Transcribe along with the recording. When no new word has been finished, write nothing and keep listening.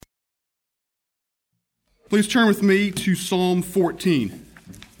Please turn with me to Psalm 14.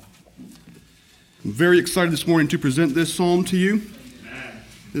 I'm very excited this morning to present this psalm to you.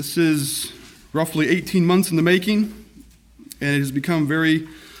 This is roughly 18 months in the making, and it has become very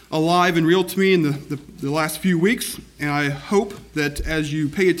alive and real to me in the last few weeks. And I hope that as you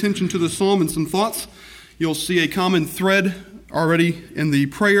pay attention to the psalm and some thoughts, you'll see a common thread already in the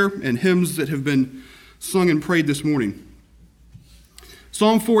prayer and hymns that have been sung and prayed this morning.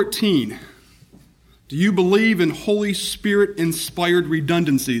 Psalm 14. Do you believe in Holy Spirit-inspired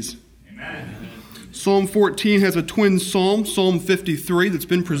redundancies? Amen. Psalm 14 has a twin psalm, Psalm 53, that's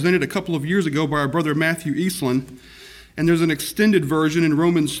been presented a couple of years ago by our brother Matthew Eastland. And there's an extended version in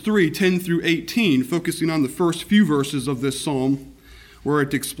Romans 3, 10 through 18, focusing on the first few verses of this psalm, where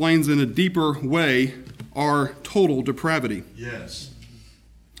it explains in a deeper way our total depravity. Yes.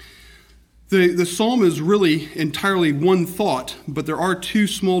 The psalm is really entirely one thought, but there are two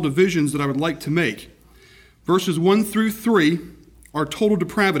small divisions that I would like to make. Verses 1 through 3 are total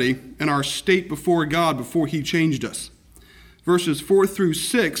depravity and our state before God before He changed us. Verses 4 through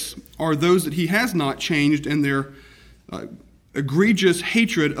 6 are those that He has not changed and their egregious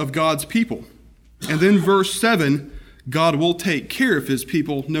hatred of God's people. And then verse 7, God will take care of His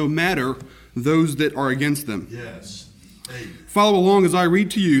people no matter those that are against them. Yes. Follow along as I read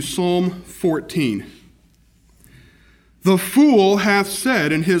to you Psalm 14. The fool hath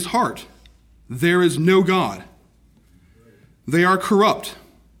said in his heart, there is no God. They are corrupt.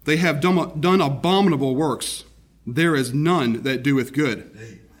 They have done abominable works. There is none that doeth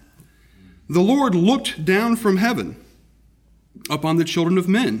good. The Lord looked down from heaven upon the children of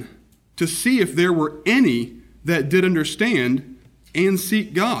men to see if there were any that did understand and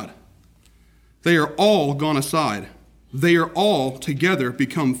seek God. They are all gone aside. They are all together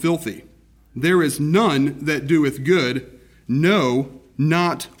become filthy. There is none that doeth good, no,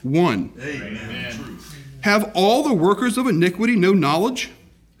 not one. Amen. Have all the workers of iniquity no knowledge,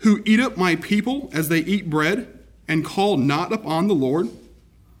 who eat up my people as they eat bread, and call not upon the Lord?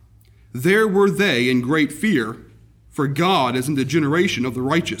 There were they in great fear, for God is in the generation of the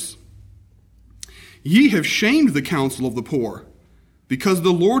righteous. Ye have shamed the counsel of the poor, because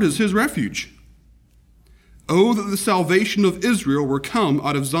the Lord is his refuge. Oh, that the salvation of Israel were come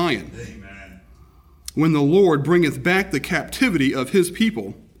out of Zion. Amen. When the Lord bringeth back the captivity of his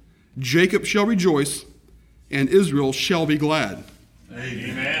people, Jacob shall rejoice, and Israel shall be glad.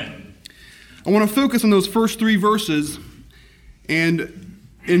 Amen. I want to focus on those first three verses, and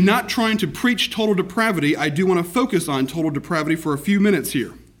in not trying to preach total depravity, I do want to focus on total depravity for a few minutes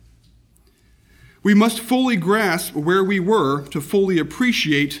here. We must fully grasp where we were to fully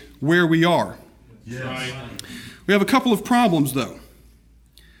appreciate where we are. Yes. We have a couple of problems, though.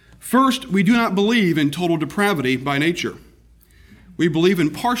 First, we do not believe in total depravity by nature. We believe in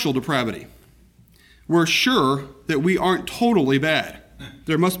partial depravity. We're sure that we aren't totally bad.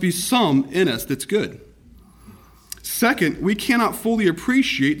 There must be some in us that's good. Second, we cannot fully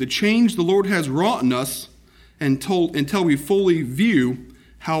appreciate the change the Lord has wrought in us until we fully view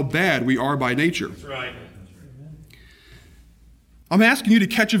how bad we are by nature. That's right. I'm asking you to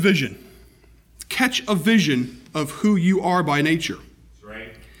catch a vision. Catch a vision of who you are by nature. That's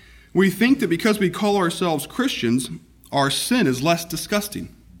right. We think that because we call ourselves Christians, our sin is less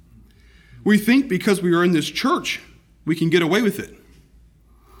disgusting. We think because we are in this church, we can get away with it.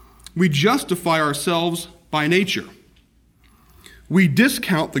 We justify ourselves by nature. We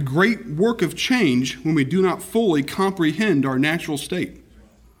discount the great work of change when we do not fully comprehend our natural state.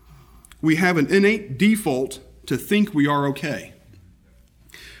 We have an innate default to think we are okay.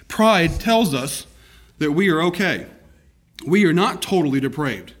 Pride tells us that we are okay. We are not totally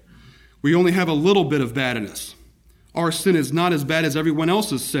depraved. We only have a little bit of bad in us. Our sin is not as bad as everyone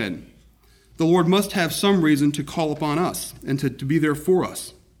else's sin. The Lord must have some reason to call upon us and to be there for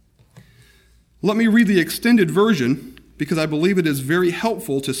us. Let me read the extended version because I believe it is very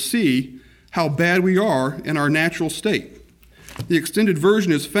helpful to see how bad we are in our natural state. The extended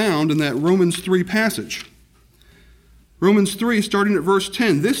version is found in that Romans 3 passage. Romans 3, starting at verse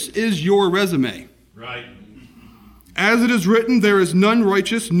 10. This is your resume. Right. As it is written, there is none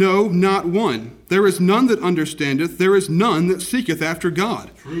righteous, no, not one. There is none that understandeth, there is none that seeketh after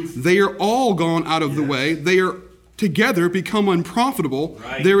God. Truth. They are all gone out of the way, they are together become unprofitable.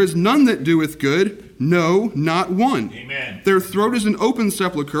 Right. There is none that doeth good, no, not one. Amen. Their throat is an open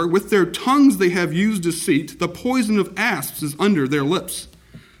sepulchre, with their tongues they have used deceit, the poison of asps is under their lips,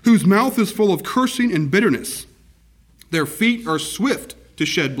 whose mouth is full of cursing and bitterness. Their feet are swift to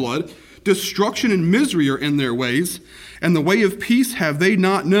shed blood. Destruction and misery are in their ways, and the way of peace have they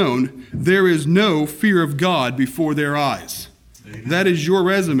not known. There is no fear of God before their eyes. Amen. That is your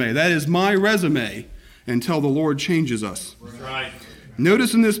resume. That is my resume until the Lord changes us. That's right.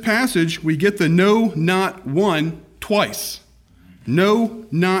 Notice in this passage, we get the no, not one twice. No,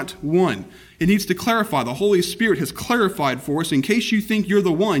 not one. It needs to clarify. The Holy Spirit has clarified for us. In case you think you're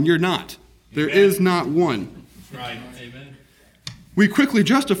the one, you're not. There is not one. That's right. Amen. We quickly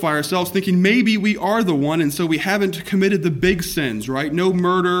justify ourselves thinking maybe we are the one, and so we haven't committed the big sins, right? No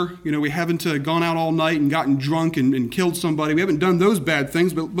murder. We haven't gone out all night and gotten drunk and killed somebody. We haven't done those bad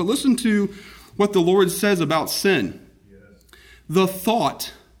things. But listen to what the Lord says about sin. The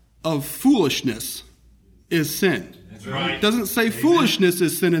thought of foolishness is sin. That's right. It doesn't say foolishness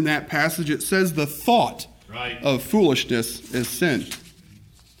is sin in that passage. It says the thought of foolishness is sin.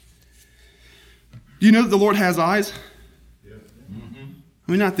 Do you know that the Lord has eyes?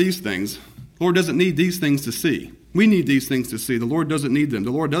 I mean, not these things. The Lord doesn't need these things to see. We need these things to see. The Lord doesn't need them.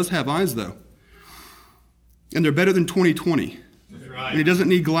 The Lord does have eyes, though. And they're better than 20/20. That's right. And He doesn't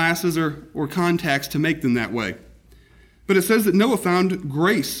need glasses or contacts to make them that way. But it says that Noah found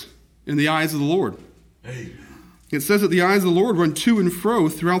grace in the eyes of the Lord. Amen. It says that the eyes of the Lord run to and fro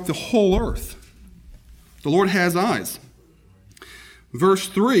throughout the whole earth. The Lord has eyes. Verse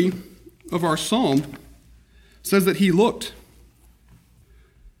 3 of our psalm says that He looked.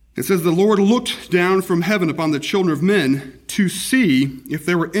 It says, the Lord looked down from heaven upon the children of men to see if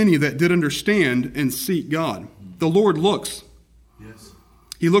there were any that did understand and seek God. The Lord looks. Yes.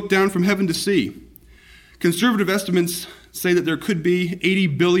 He looked down from heaven to see. Conservative estimates say that there could be 80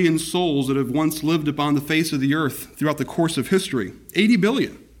 billion souls that have once lived upon the face of the earth throughout the course of history. 80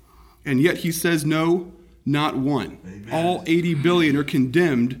 billion. And yet He says, no, not one. Amen. All 80 billion are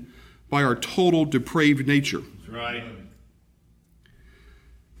condemned by our total depraved nature. That's right.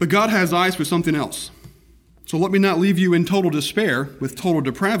 But God has eyes for something else. So let me not leave you in total despair with total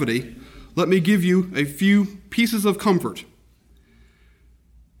depravity. Let me give you a few pieces of comfort.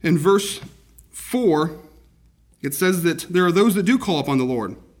 In verse 4, it says that there are those that do call upon the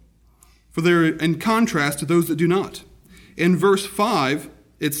Lord, for they're in contrast to those that do not. In verse 5,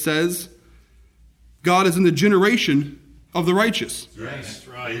 it says, God is in the generation of the righteous. That's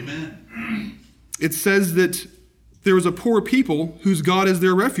right. Amen. It says that there is a poor people whose God is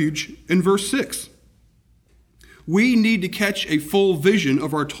their refuge in verse 6. We need to catch a full vision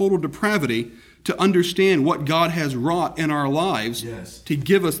of our total depravity to understand what God has wrought in our lives to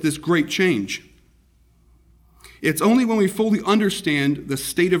give us this great change. It's only when we fully understand the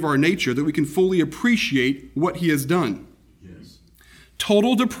state of our nature that we can fully appreciate what He has done. Yes.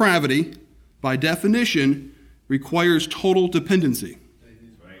 Total depravity, by definition, requires total dependency.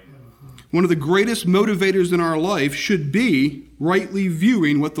 One of the greatest motivators in our life should be rightly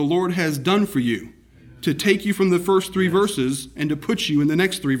viewing what the Lord has done for you, to take you from the first 3 verses and to put you in the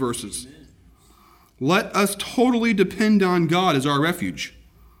next 3 verses. Let us totally depend on God as our refuge.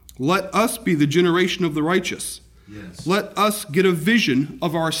 Let us be the generation of the righteous. Yes. Let us get a vision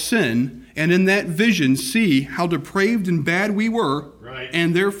of our sin, and in that vision see how depraved and bad we were,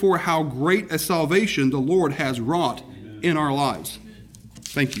 and therefore how great a salvation the Lord has wrought in our lives.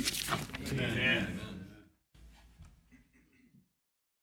 Thank you. Amen.